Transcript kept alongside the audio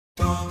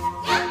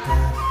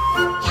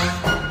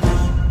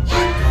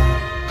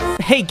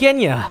Hey,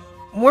 Genya.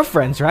 We're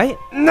friends, right?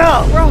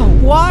 No! Bro,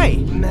 why?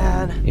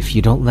 Man. If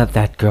you don't let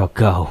that girl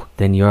go,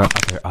 then your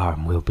other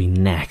arm will be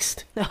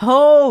next.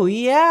 Oh,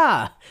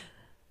 yeah.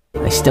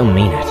 I still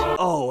mean it.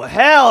 Oh,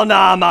 hell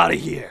nah, I'm out of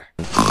here.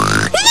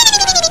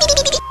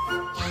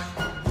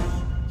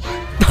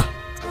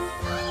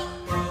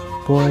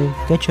 Boy,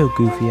 get your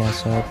goofy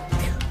ass up.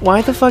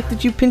 Why the fuck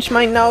did you pinch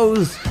my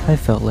nose? I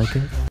felt like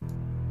it.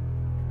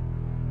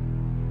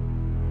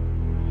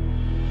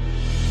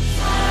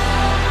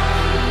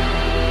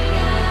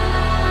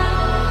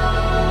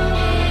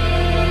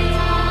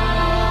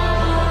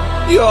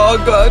 Y'all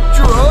got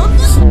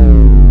drugs?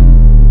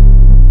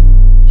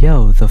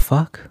 Yo, the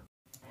fuck?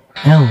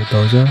 L,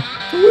 bozo.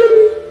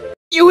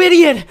 You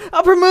idiot!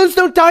 Upper moons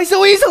don't die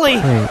so easily!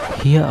 Wait,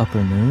 he a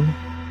upper moon?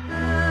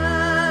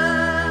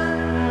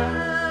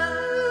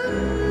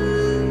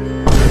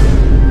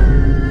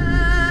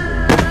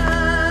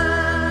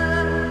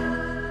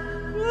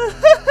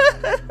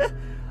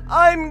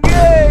 I'm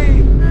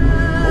gay!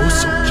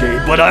 Also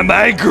gay, but I'm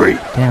angry!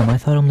 Damn, I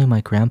thought only my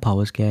grandpa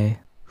was gay.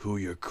 Who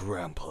your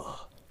grandpa?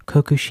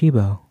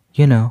 Kokushibo.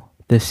 You know,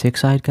 the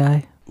six-eyed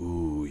guy?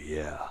 Ooh,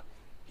 yeah.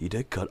 He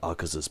did cut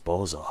Akaza's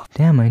balls off.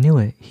 Damn, I knew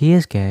it. He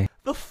is gay.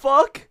 The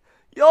fuck?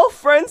 Y'all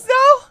friends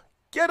now?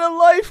 Get a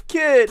life,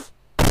 kid!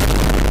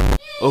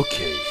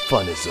 Okay,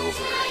 fun is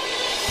over.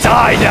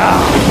 Die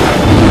now!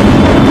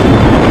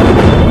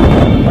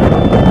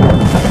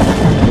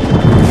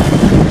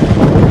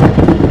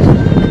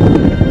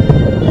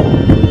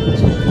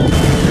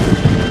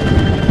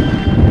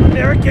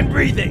 American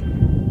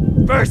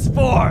breathing! First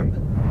form!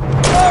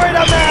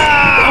 Florida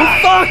man! Oh,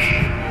 fuck!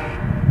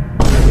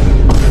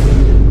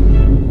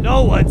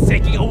 No one's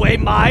taking away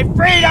my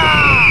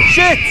freedom!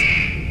 Shit!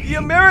 The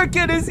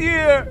American is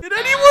here! Did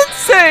anyone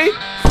say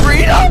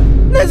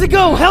freedom?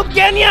 Nezuko, help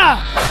Genya!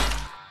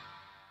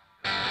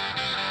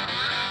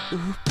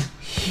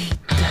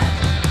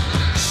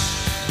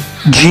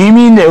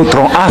 Jimmy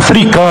Neutron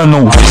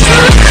africano.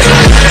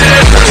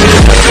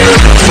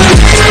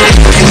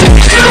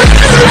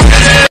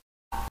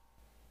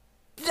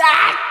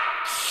 Ah,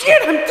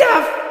 shit, I'm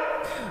deaf!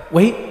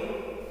 Wait,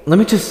 let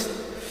me just...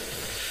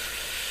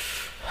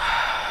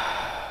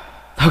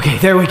 Okay,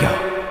 there we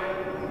go.